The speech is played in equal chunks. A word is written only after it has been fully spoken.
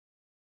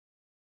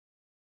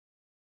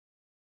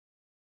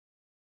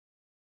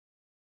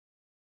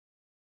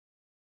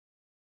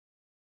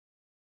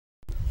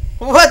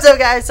What's up,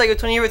 guys?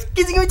 Psycho20 here with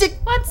Kizzy Magic.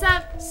 What's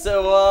up?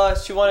 So,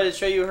 she wanted to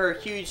show you her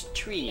huge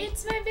tree.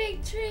 It's my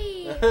big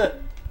tree. Look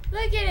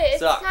at it.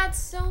 It's got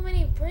so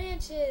many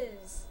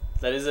branches.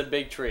 That is a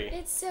big tree.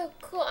 It's so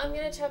cool. I'm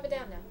gonna chop it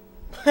down now.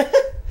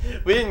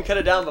 We didn't cut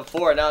it down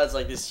before. Now it's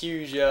like this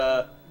huge,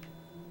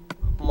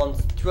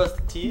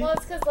 monstrosity. Well,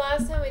 it's because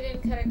last time we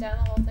didn't cut it down,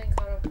 the whole thing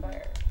caught on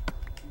fire.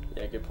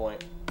 Yeah, good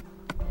point.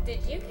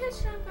 Did you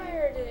catch it on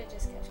fire, or did it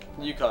just catch on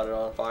fire? You caught it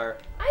on fire.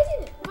 I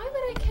didn't. Why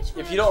would I catch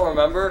my If you don't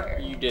remember, fire?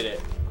 you did it.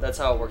 That's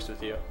how it works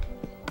with you.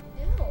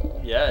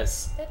 No.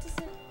 Yes. That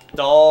doesn't.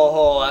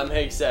 Oh, that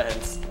makes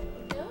sense.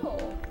 No.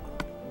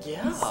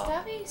 Yeah.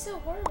 Stop being so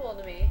horrible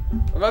to me.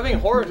 I'm not being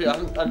horrible.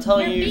 I'm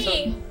telling you. You're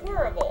being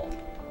horrible.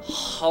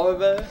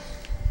 However,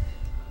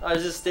 I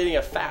was just stating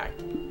a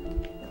fact.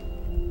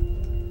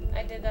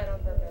 I did that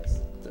on purpose.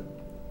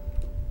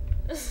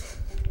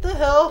 The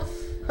hell?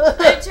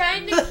 I'm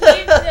trying to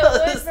keep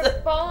the wood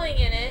from falling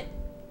in it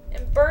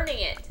and burning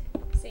it.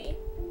 See?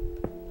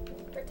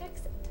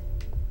 Protects it.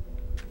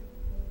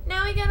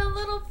 Now we got a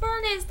little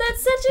furnace.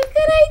 That's such a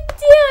good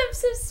idea. I'm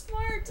so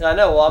smart. I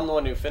know. Well, I'm the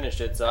one who finished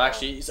it. So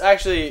actually,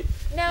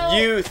 no.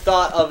 You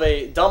thought of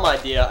a dumb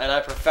idea, and I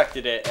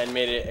perfected it and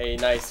made it a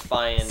nice,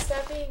 fine.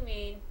 Stop being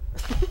mean.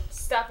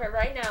 Stop it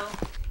right now.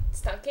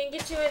 Stop. Can't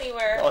get you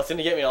anywhere. Oh, it's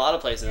gonna get me a lot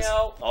of places.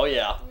 No. Oh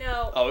yeah.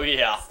 No. Oh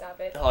yeah. Stop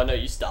it. Oh no,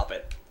 you stop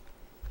it.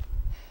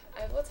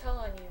 I will tell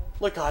on you.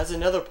 Look, guys,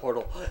 another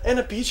portal and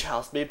a beach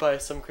house made by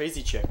some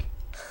crazy chick.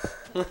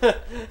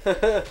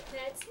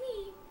 That's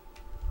me.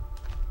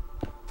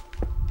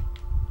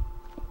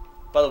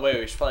 By the way,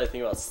 we should probably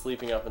think about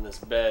sleeping up in this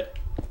bed.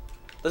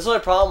 That's the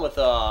only problem with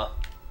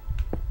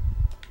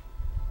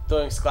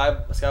doing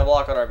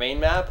SkyBlock on our main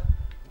map.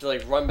 To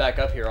like run back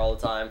up here all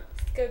the time.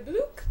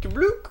 SkyBlock.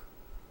 Kablook.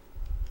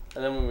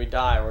 And then when we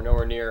die, we're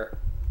nowhere near.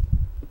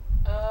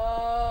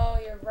 Oh,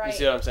 you're right. You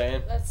see what I'm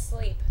saying? Let's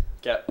sleep.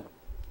 Yep.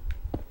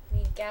 Let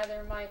me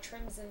gather my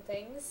trims and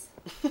things.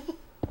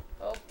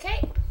 Okay.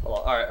 Hold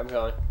on. All right, I'm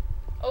going.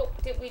 Oh,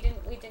 we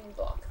didn't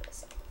block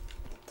this.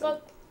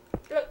 Block.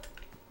 Block.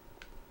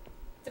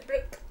 The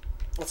block.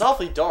 It's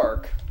awfully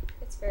dark.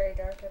 It's very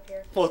dark up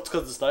here. Well, it's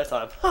because it's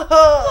nighttime.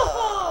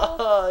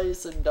 You're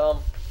so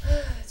dumb.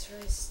 It's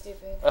really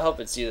stupid. I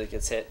hope it's you that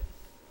gets hit.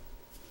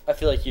 I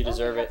feel like you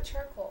deserve we have it.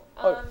 Charcoal.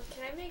 Oh.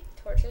 Can I make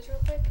torches real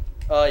quick?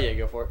 Yeah,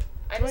 go for it.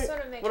 I just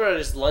want to make. What did I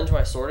just lunge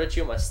my sword at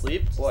you in my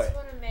sleep? I Boy. just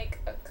want to make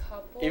a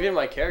couple. Even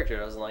my character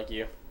doesn't like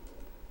you.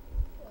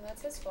 Well,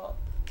 that's his fault.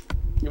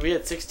 We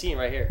had 16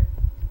 right here.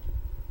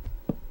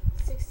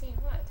 16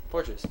 what?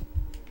 Torches.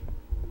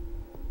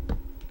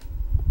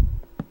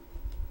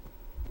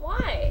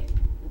 Why?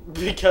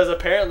 Because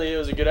apparently it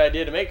was a good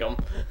idea to make them.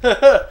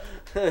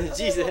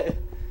 Jesus. Well,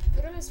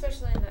 put them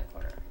especially in that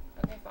corner.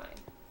 Okay, fine.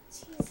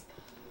 Jeez.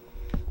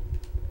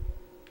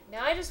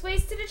 Now I just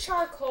wasted a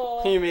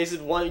charcoal. You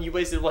wasted one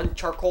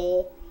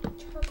charcoal.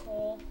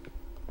 Charcoal.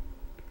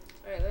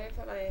 Alright, let me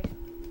put my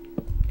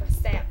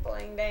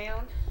sapling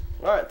down.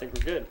 Alright, I think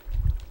we're good.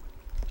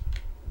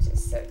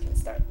 Just so it can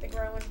start the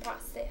growing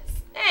process.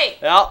 Hey!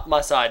 Yeah,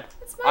 my side.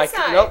 It's my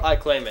side. Nope, I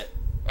claim it.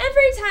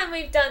 Every time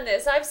we've done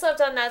this, I've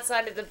slept on that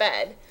side of the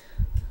bed.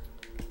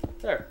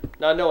 There.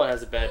 Now no one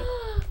has a bed.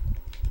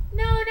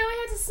 No, now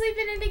I have to sleep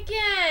in it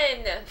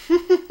again.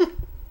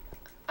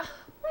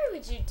 Why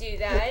would you do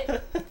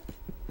that?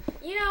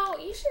 You know,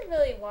 you should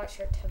really watch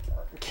your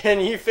temper. Can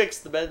you fix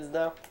the beds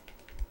now?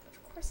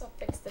 Of course I'll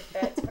fix the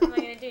beds. What am I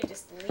going to do?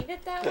 Just leave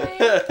it that way?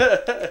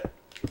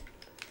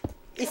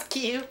 It's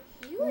cute.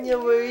 No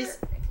worries.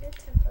 Your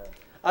temper.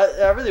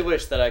 I really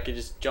wish that I could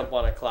just jump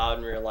on a cloud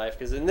in real life,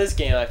 because in this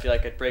game I feel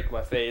like I'd break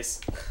my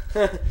face.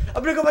 I'm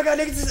gonna go, oh my god,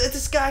 it's a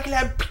sky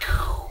cloud.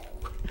 Oh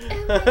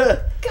my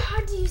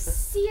god, do you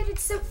see it?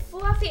 It's so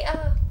fluffy.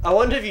 I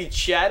wonder if you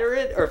shatter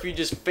it or if you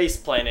just face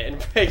plant it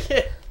and break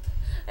it.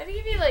 I think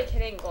it'd be like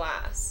hitting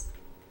glass.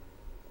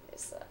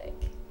 It's like,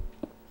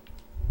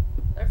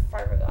 or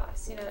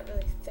fiberglass, you know, that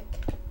really thick,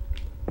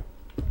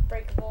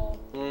 unbreakable,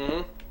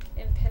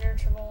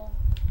 impenetrable.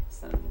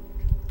 It's not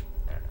impenetrable.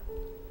 I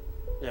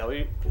don't know.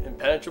 Yeah,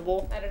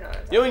 impenetrable? I don't know what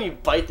I'm You know when you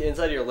bite the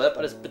inside of your lip?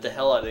 I just bit the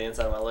hell out of the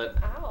inside of my lip.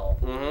 Ow.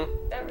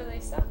 That really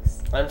sucks.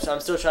 I'm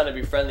still trying to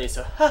be friendly,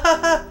 so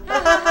oh,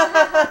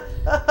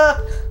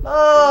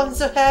 I'm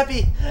so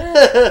happy.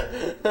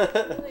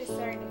 I'm really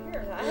sorry to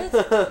hear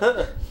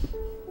that.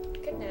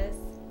 Goodness.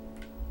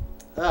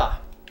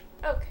 Ah.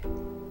 Okay.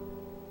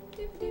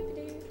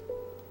 Doop-a-doop-a-doo.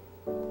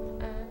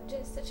 I'm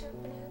just a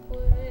chopping up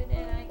wood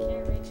and I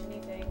can't reach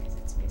anything because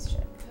it's mixed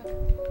shut.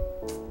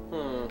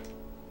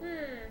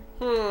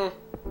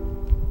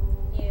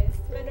 Yes,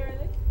 my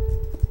darling.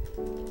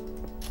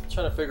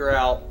 Trying to figure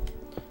out.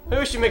 Maybe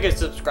we should make a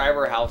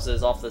subscriber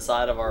houses off the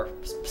side of our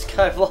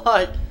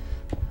SkyBlock.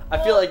 I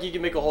feel like you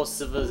can make a whole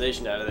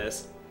civilization out of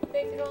this.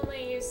 They could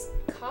only use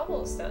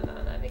cobblestone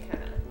though. That'd be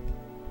kind of.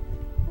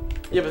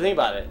 Yeah, but think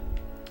about it.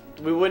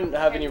 We wouldn't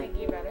have any.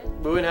 Thinking about it.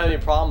 We wouldn't have any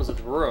problems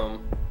with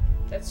room.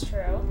 That's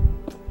true.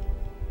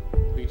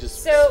 We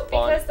just So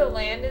spawn. because the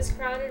land is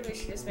crowded, we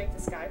should just make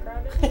the sky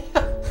crowded.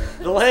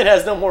 The land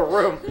has no more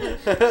room.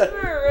 There's no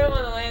more room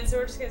on the land, so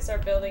we're just gonna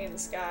start building in the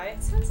sky.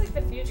 It sounds like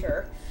the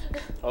future.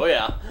 Oh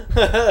yeah.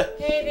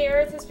 Hey, the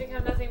Earth has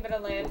become nothing but a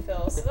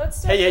landfill, so let's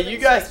start. Hey, yeah, you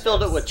guys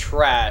filled it with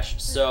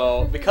trash,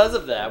 so because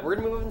of that, we're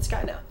gonna move in the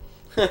sky now.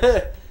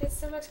 It's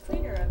so much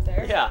cleaner up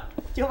there. Yeah.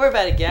 Don't worry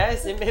about it,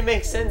 guys. It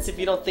makes sense if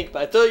you don't think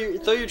about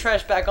it. Throw your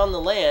trash back on the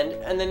land,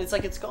 and then it's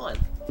like it's gone.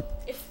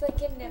 It's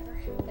like it never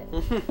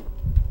happened.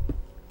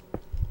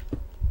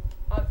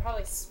 Oh, it'd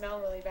probably smell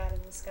really bad in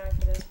the sky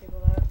for those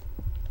people,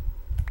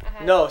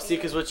 though. No, see,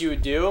 because what you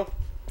would do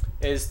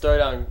is throw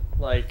it on,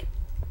 like...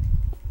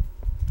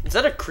 Is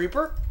that a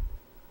creeper?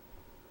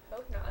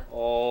 Hope not.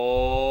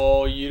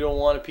 Oh, you don't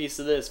want a piece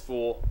of this,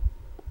 fool.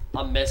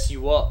 I'll mess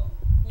you up.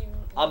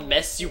 I'll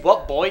mess you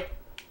up, boy.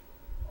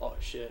 Oh,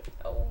 shit.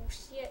 Oh,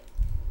 shit.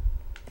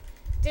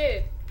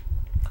 Dude,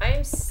 I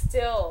am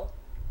still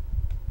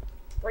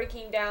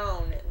breaking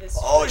down this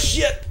tree. Oh,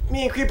 shit.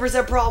 Me and creepers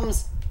have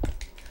problems.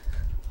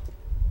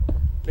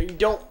 No, you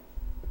don't.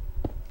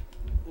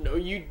 No,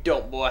 you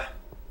don't, boy.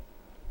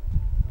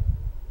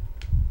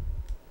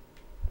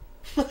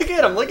 Look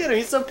at him. Look at him.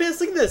 He's so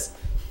pissed. Look at this.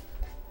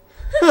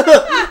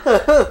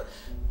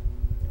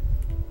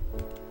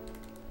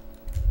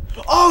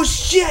 Oh,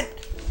 shit.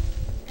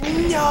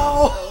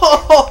 No.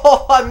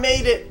 I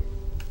made it.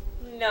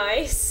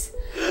 Nice.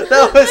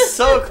 That was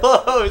so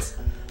close.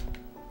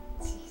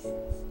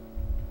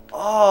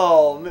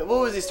 Oh, man, what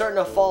was he starting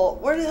to fall?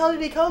 Where the hell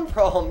did he come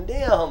from?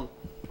 Damn.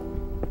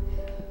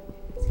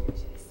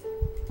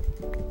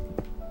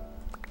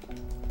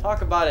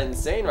 Talk about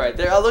insane right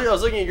there. I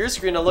was looking at your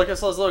screen. I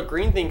saw this little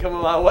green thing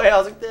coming my way. I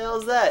was like, "The hell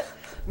is that?"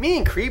 Me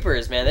and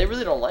creepers, man, they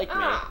really don't like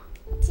me.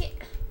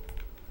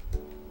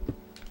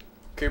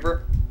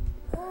 Creeper?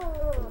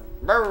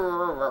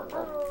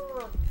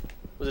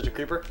 Was it a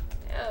creeper?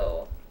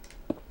 No.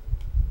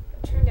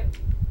 I'm trying to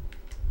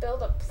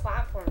build a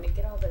platform to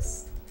get all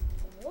this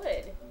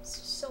wood. It's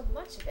just so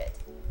much of it.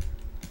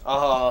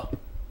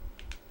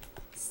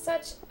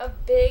 Such a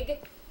big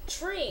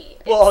tree.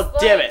 Well,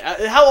 it's damn like,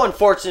 it. How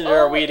unfortunate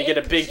are we to get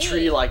a big OMG.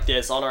 tree like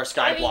this on our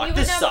SkyBlock? you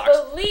This would not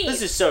sucks. believe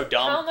This is so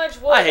dumb. how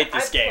much wood I hate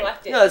this I've game.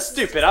 collected. No, it's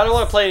stupid. I don't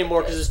want to play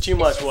anymore because it's too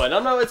much wood.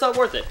 It's not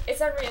worth it.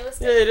 It's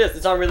unrealistic. Yeah, it is.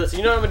 It's unrealistic.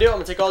 You know what I'm gonna do? I'm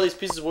gonna take all these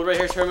pieces of wood right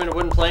here, turn them into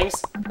wooden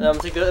planks, and I'm gonna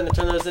take those and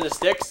turn those into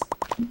sticks.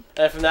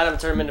 And from that, I'm gonna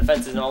turn them into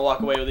fences, and I'll walk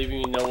away leaving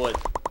you no wood.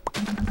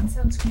 That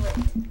sounds great.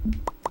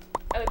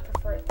 I would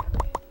prefer it that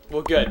way.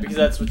 Well, good, because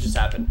that's what just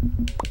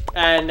happened.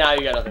 And now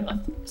you got nothing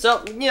left.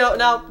 So, you know,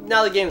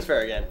 now the game's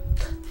fair again.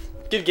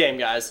 Good game,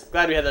 guys.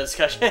 Glad we had that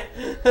discussion. I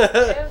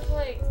have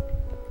like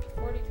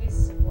 40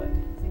 pieces of wood.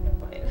 I think I'm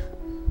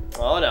fine.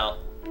 Oh no.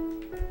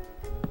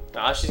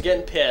 Ah, she's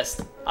getting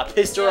pissed. I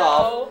pissed her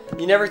off.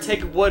 You never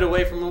take wood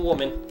away from a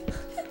woman.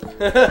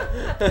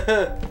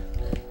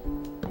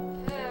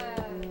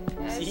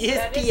 She is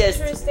that pissed. is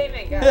a true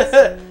statement,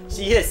 guys.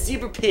 She is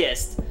super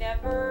pissed.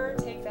 Never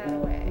take that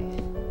away.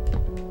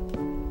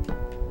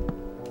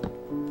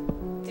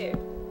 Dude,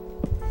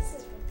 this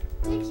is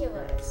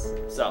ridiculous.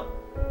 So.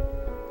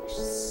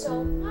 There's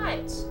so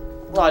much.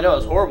 Well, I know,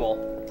 it's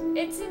horrible.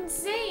 It's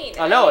insane.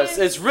 I know,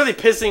 it's really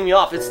pissing me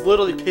off. It's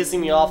literally pissing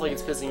me off like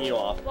it's pissing you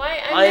off. Why?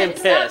 I am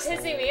it's pissed. Not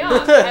pissing me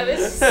off. I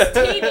was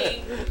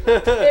stating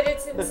that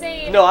it's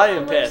insane. No, I am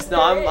how much pissed.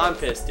 No, there I'm is.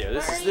 pissed, dude.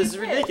 This Why is are this is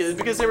you ridiculous. pissed? It's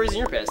because of the reason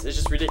you're pissed. It's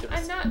just ridiculous.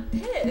 I'm not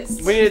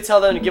pissed. We need to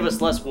tell them to give us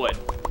less wood.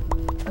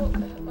 Oh,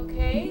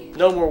 okay.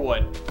 No more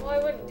wood. Well, I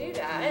wouldn't do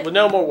that. Well,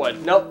 no more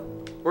wood. Nope.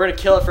 We're gonna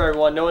kill it for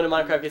everyone. No one in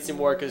Minecraft gets any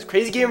more because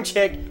Crazy Gamer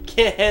Chick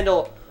can't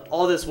handle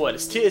all this wood.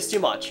 It's too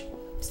much.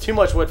 It's too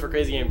much wood for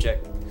Crazy Gamer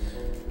Chick.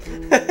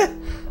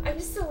 I'm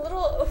just a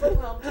little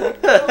overwhelmed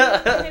right now.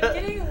 I'm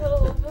getting a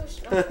little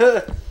emotional.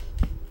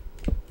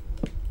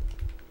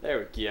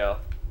 There we go.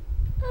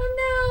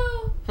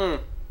 Oh no!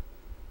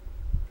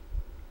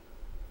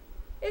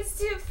 It's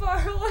too far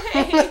away.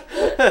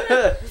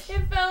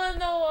 It fell in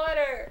the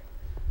water.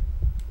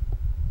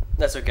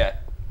 That's okay.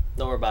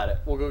 Don't worry about it.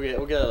 We'll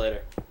get it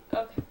later.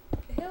 Okay.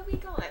 He'll be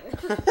gone.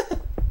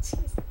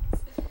 Jesus.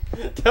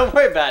 Don't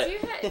worry about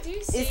it. Do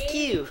you see It's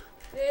cute.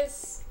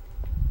 this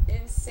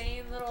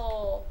insane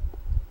little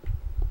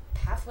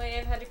pathway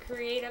I've had to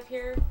create up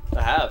here?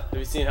 I have. Have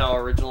you seen how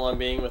original I'm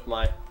being with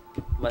my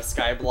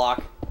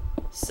SkyBlock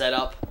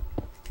setup?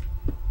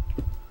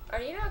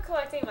 Are you not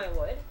collecting my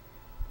wood?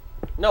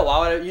 No,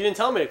 why would you didn't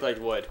tell me to collect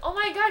wood. Oh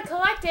my god,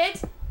 collect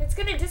it! It's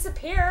gonna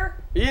disappear.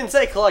 You didn't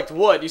say collect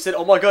wood. You said,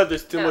 "Oh my god,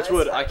 there's too No, much it's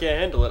wood. fine. I can't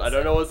handle it. I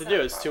don't know what to It's do.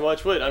 not It's a too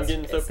much wood. I'm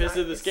getting so It's pissed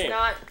not- at this game." It's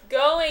not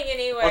going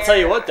anywhere. I'll tell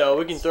you what though,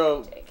 we can I'm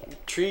throw just joking.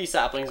 tree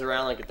saplings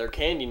around like they're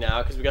candy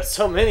now because we got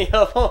so many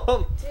of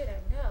them. Dude,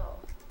 I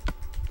know.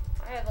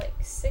 I have like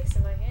 6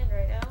 in my hand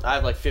right now. I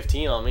have like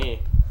 15 on me.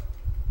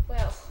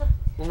 Well,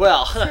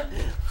 Well,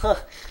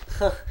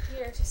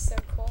 you're just so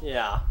cool.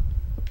 yeah,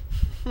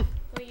 Will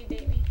you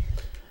date me?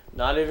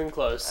 not even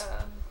close.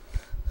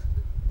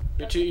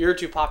 You're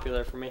too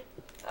popular for me.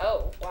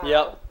 Oh, wow.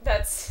 Yep.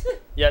 That's...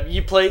 Yep,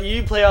 you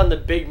play on the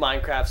big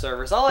Minecraft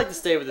servers. I like to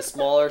stay with the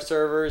smaller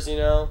servers, you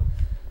know.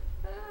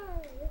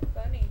 You're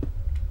funny.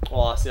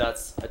 Well, see,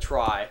 that's a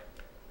try.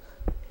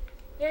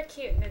 You're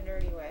cute in a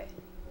nerdy way.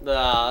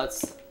 Nah,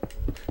 that's...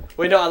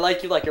 Wait, no, I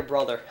like you like your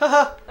brother.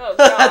 Haha. Oh,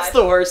 God. That's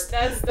the worst.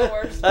 That's the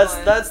worst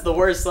one. That's the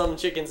worst some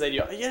chickens say to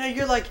you. You know,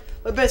 you're like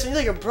my best friend.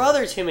 You're like a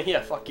brother to me.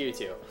 Yeah, fuck you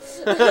too.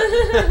 I'm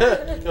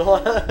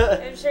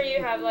sure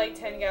you have like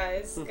 10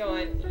 guys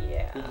going,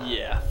 yeah.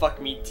 Yeah, fuck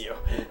me too.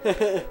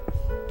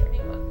 Pretty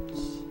much.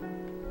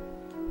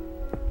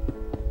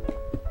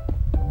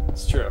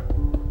 It's true.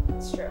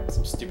 It's true.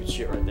 Some stupid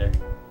shit right there.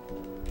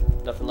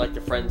 Nothing like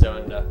the friend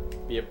zone to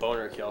be a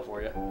boner kill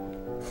for you.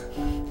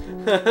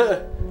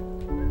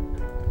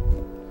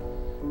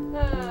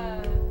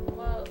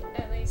 Well,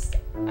 at least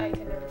I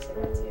could never say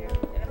that to you.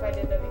 And if I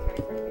did, that'd be kind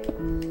of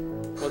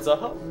creepy. What's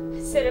up? I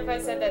said if I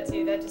said that to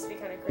you, that'd just be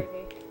kind of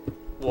creepy.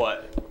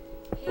 What?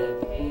 Hey,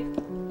 babe.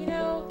 You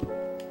know,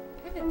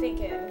 I've been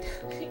thinking,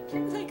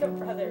 you're like a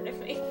brother to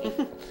me.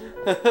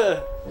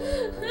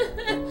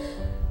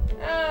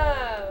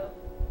 Oh,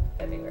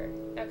 that'd be weird.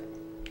 Okay.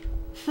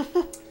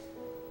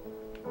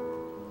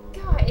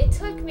 God, it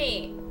took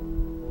me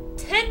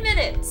 10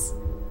 minutes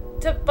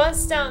to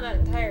bust down that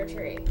entire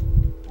tree.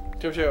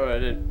 Don't show you what I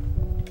did.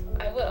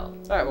 I will.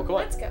 Alright, well, come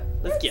on. Let's go.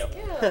 Let's go.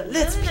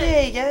 Let's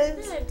play,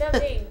 guys. I'm done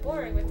being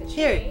boring with the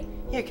tree.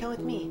 Here, come with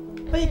me.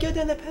 Why don't you go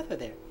down that pathway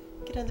there?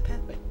 Get down the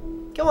pathway.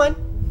 Go on.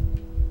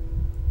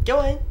 Go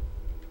on.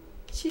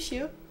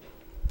 Shoo.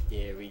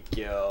 There we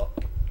go.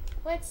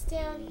 What's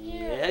down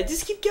here? Yeah,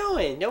 just keep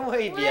going. Don't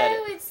worry about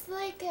Whoa, it.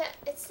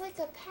 it's like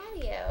a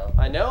patio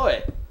I know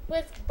it.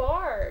 with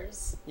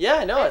bars. Yeah,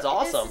 I know. It's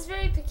awesome. This is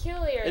very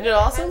peculiar. Isn't that it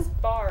awesome? It has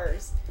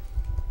bars.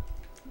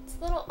 It's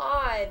a little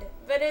odd,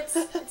 but it's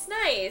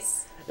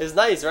nice. It's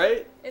nice,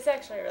 right? It's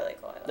actually really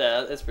cool. I like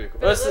Yeah, it's pretty cool.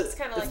 But it looks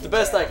kinda like it's a the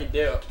best jail. I could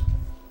do.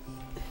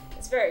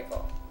 It's very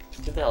cool.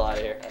 Get the hell out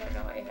of here. I don't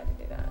know why you had to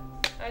do that.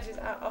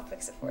 I'll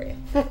fix it for you.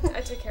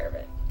 I took care of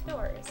it. No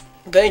worries.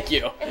 Thank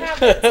you. It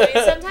happens. I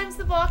mean, sometimes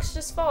the blocks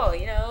just fall.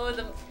 You know,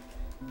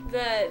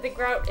 the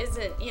grout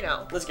isn't. You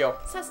know, Let's go.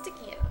 it's not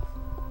sticky enough.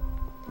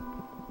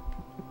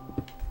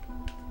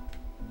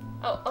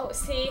 Oh,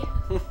 see.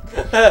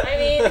 I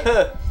mean,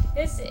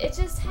 it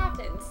just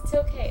happens. It's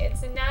okay.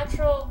 It's a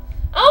natural.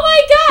 Oh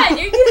my God!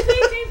 You're gonna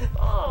make me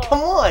fall. Come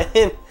on.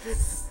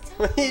 Stop.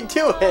 What are you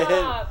doing?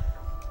 God,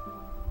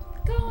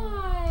 no,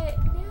 I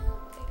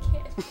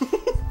can't.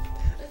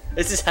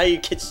 This is how you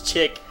catch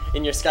chick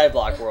in your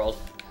SkyBlock world.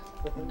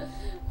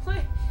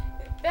 Wait,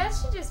 that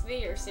should just be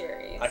your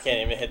series. I can't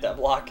even hit that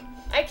block.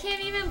 I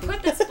can't even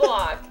put this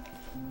block.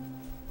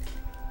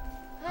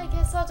 I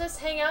guess I'll just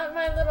hang out in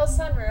my little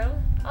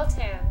sunroom. I'll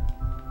tan.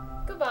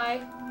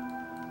 Goodbye.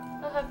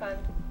 I'll have fun.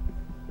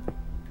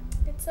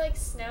 It's like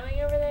snowing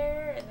over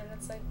there, and then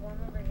it's like warm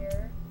over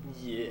here.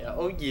 Yeah.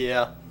 Oh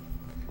yeah.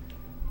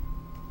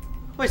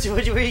 Where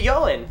are you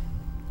going?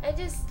 I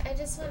just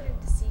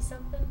wanted to see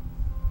something.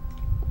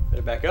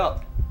 Better back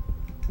up.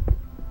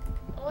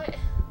 What?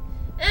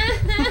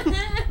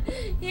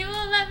 He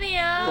won't let me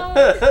out.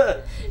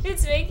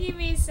 It's making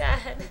me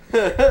sad.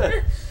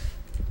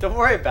 Don't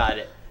worry about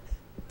it.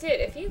 Dude,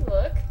 if you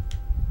look,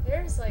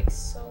 there's like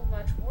so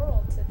much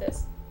world to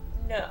this.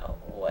 No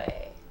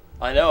way.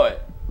 I know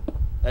it.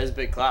 That is a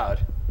big cloud.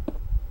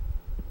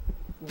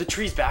 The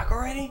tree's back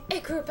already?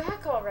 It grew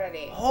back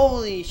already.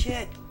 Holy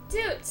shit.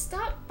 Dude,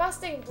 stop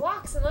busting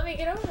blocks and let me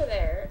get over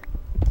there.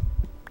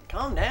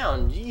 Calm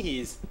down,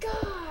 jeez. God.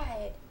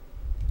 I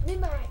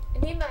need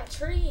my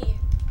tree.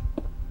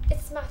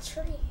 It's my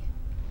tree.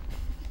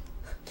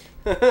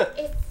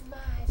 It's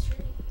my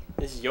tree.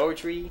 This is your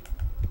tree?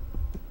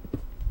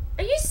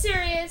 Are you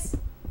serious?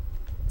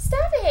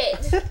 Stop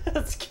it.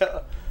 Let's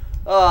go.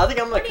 Oh, I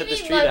think I'm gonna cut this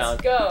tree down.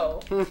 Let's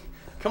go.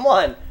 Come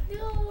on.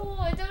 No,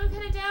 I don't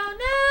cut it down.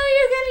 No,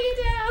 you're cutting it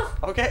down.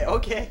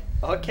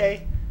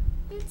 Okay.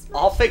 It's my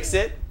I'll fix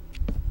it.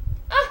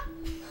 Ah,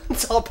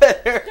 It's all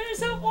better.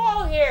 there's a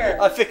wall here.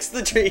 I fixed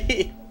the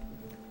tree.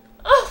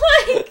 Oh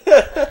my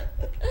God.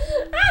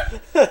 Ah,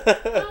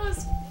 I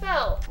almost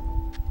fell.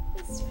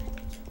 This is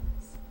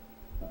ridiculous.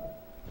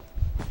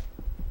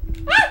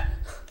 Ah!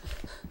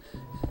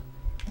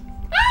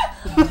 Ah!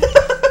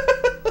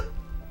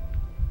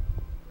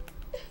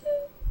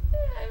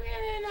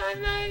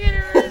 I'm not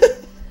gonna run.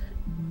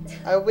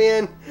 I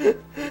win.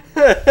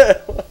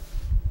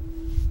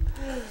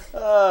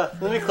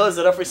 Let me close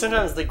it up for you.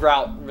 Sometimes the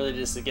grout really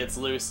just gets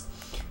loose.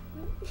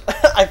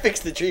 I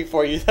fixed the tree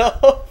for you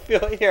though.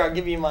 Here, I'll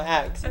give you my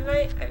axe.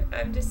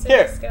 I'm just so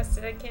Here.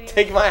 disgusted. I can't even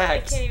Take my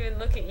axe. I can't even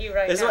look at you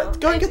right This now. one-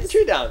 Go and get the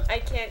tree down. I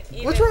can't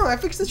even. What's wrong? I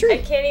fixed the tree. I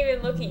can't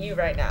even look at you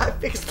right now. I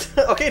fixed.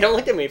 Okay, don't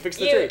look at me. Fix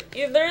the tree.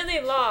 You literally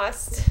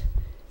lost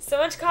so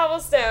much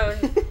cobblestone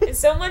and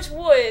so much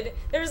wood.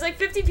 There was like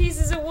 50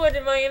 pieces of wood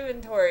in my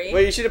inventory.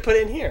 Well, you should have put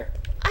it in here.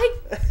 I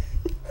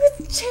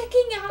was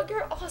checking out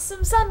your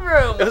awesome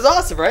sunroom. It was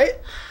awesome, right?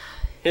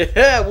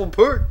 Yeah, well,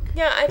 perk.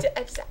 Yeah, I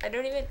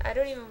don't even.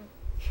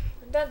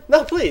 I'm done.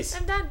 No, please.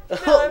 I'm done.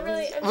 No, I'm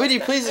really. I'm Would you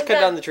just please done. cut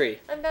I'm down done. the tree?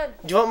 I'm done.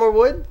 Do you want more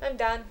wood? I'm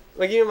done.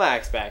 Well, give me my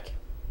axe back.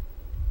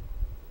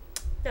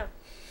 No.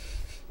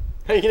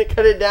 Are you gonna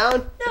cut it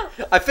down? No.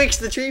 I fixed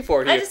the tree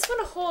for you. I just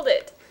want to hold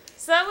it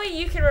So that way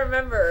you can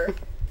remember.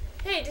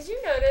 Hey, did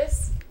you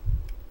notice?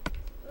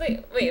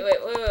 Wait.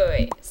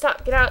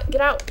 Stop. Get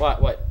out.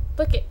 What?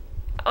 Look it.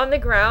 On the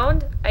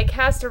ground, I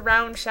cast a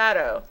round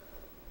shadow.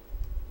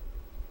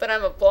 But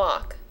I'm a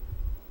block.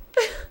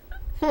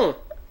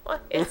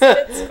 It's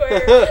been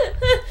square.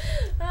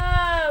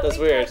 That's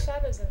we weird. cast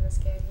shadows in this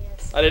game,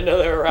 yes. I didn't know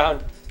they were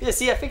around. Yeah,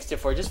 see, I fixed it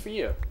for you, just for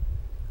you.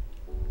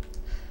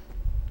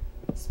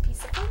 This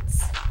piece of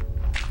fence.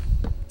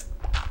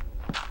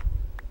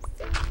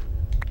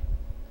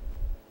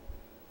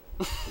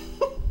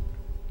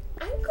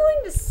 I'm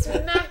going to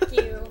smack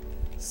you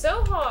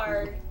so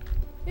hard.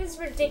 This is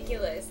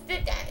ridiculous. You're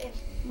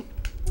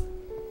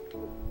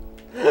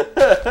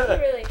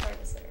really hard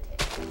to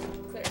entertain.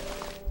 Clearly.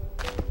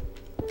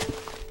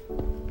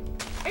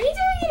 Are you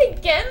doing it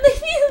again?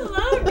 Leave me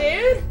alone,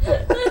 dude.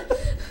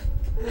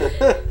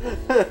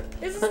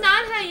 This is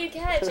not how you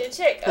catch a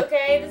chick,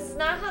 okay? This is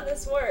not how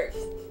this works.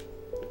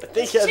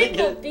 This chick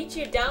will beat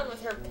you down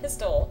with her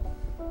pistol.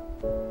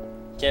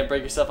 Can't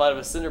break yourself out of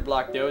a cinder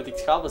block though with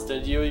these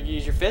cobblestones. You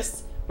use your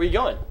fists. Where you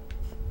going?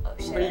 Oh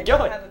shit! Where you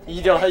going?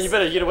 You don't. You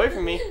better get away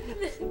from me.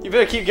 You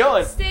better keep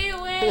going. Stay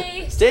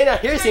away. Staying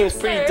out here seems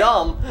pretty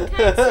dumb.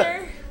 Kind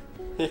sir.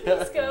 Yeah.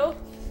 Let's go.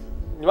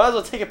 You might as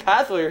well take a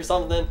pathway or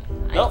something.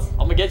 Nope, I'm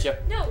gonna get you.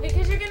 No,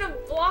 because you're gonna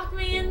block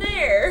me in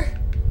there.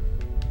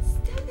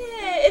 Stop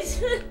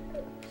it.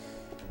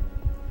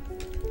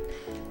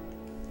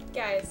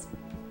 Guys,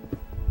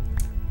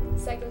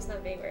 Psycho's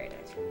not being very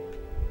nice right now.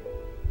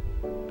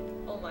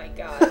 Oh my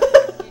god,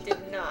 you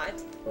did not.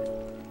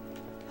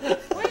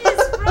 What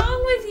is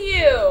wrong with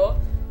you?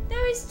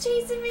 Now he's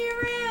chasing me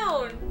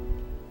around.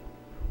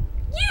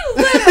 You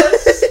little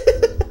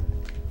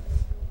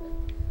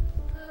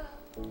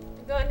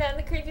I'm going down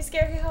the creepy,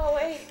 scary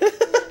hallway.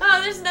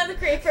 Oh, there's another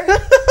creeper.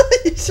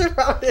 You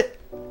surrounded.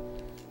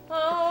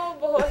 Oh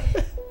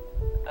boy.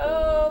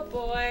 Oh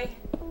boy.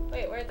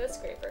 Wait, where'd this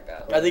creeper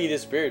go? I think he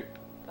disappeared.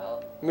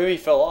 Oh. Maybe he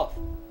fell off.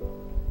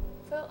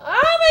 Oh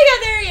my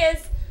god, there he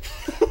is!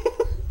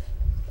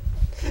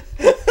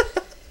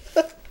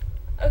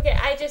 Okay,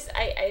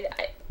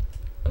 I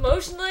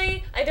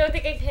emotionally, I don't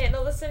think I can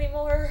handle this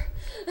anymore.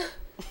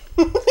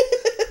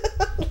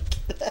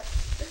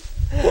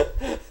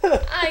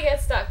 I got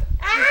stuck.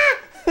 Ah!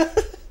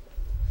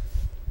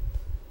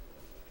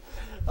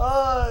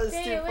 Oh, it's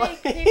Stay too away,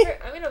 funny. creeper.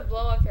 I'm gonna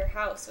blow up your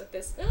house with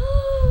this. No!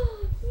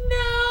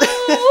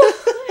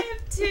 I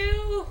have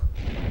two.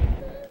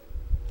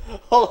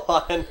 Hold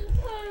on.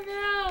 Oh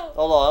no.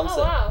 Hold on. Oh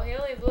wow, he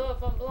only blew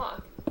up one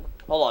block.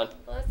 Hold on.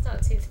 Well, that's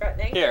not too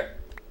threatening. Here.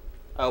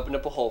 I opened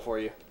up a hole for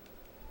you.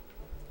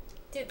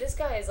 Dude, this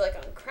guy is like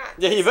on crack.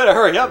 Yeah, you better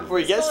hurry up before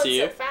he gets to He's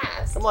you. going so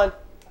fast. Come on.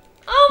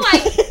 Oh my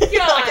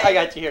god! I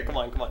got you here. Come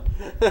on.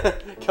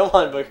 Come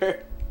on, Booker.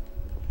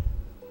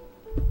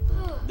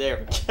 There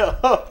we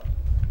go.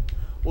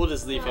 We'll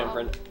just leave him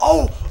for now.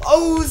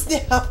 Oh,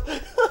 snap.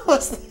 Oh,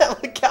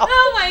 snap. Look out.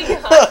 Oh my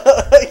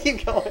god.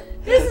 Keep going.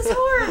 This is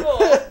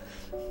horrible.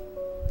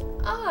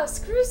 Ah,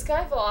 screw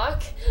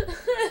SkyBlock.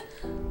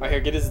 Alright, here,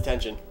 get his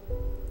attention.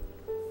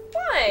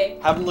 Why?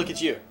 Have him look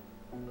at you.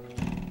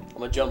 I'm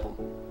gonna jump him.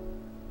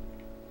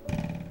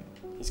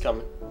 He's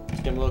coming.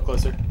 Just get him a little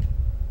closer.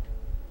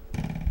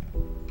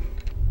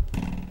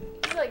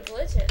 He's like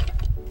glitching.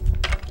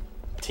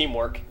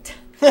 Teamwork.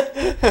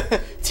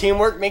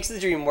 Teamwork makes the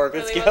dream work.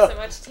 Let's Really go. wasn't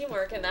much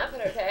teamwork in that,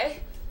 but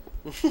okay.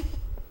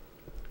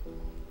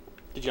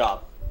 Good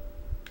job.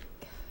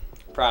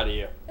 Proud of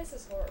you. This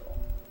is horrible.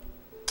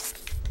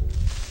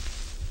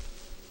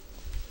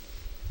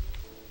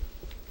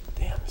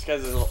 Damn, this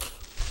guy's a little...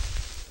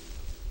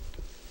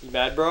 You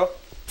mad, bro?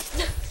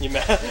 You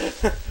mad?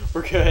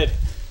 We're good.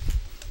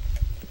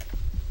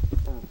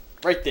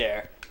 Right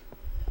there.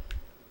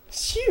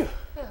 Shoo.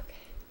 Okay.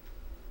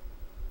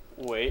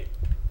 Wait.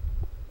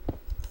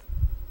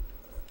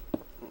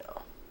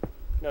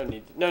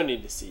 No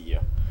need to see you.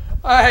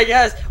 Alright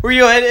guys, we're going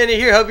to go ahead and end it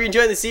here. Hope you're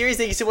enjoying the series.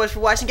 Thank you so much for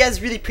watching,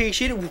 guys. Really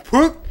appreciate it.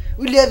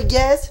 We love you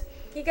guys.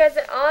 You guys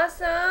are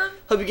awesome.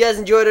 Hope you guys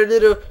enjoyed our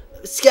little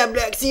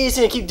SkyBlock series.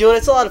 We're going to keep doing it.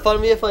 It's a lot of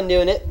fun. We have fun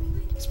doing it.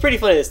 It's pretty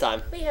funny this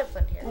time. We have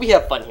fun here. We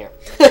have fun here.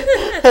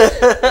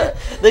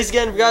 Thanks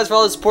again, guys, for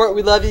all the support.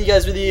 We love you. You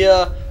guys really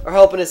are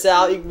helping us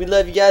out. We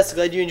love you guys. So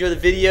glad you enjoy the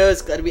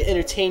videos. Glad we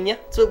entertain you.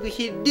 That's what we're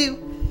here to do.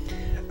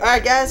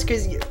 Alright guys,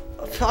 Crazy...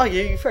 I'll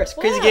give you first.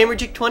 Crazy Gamer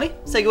Chick 20,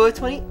 Psycho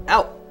 20,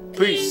 out.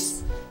 Peace.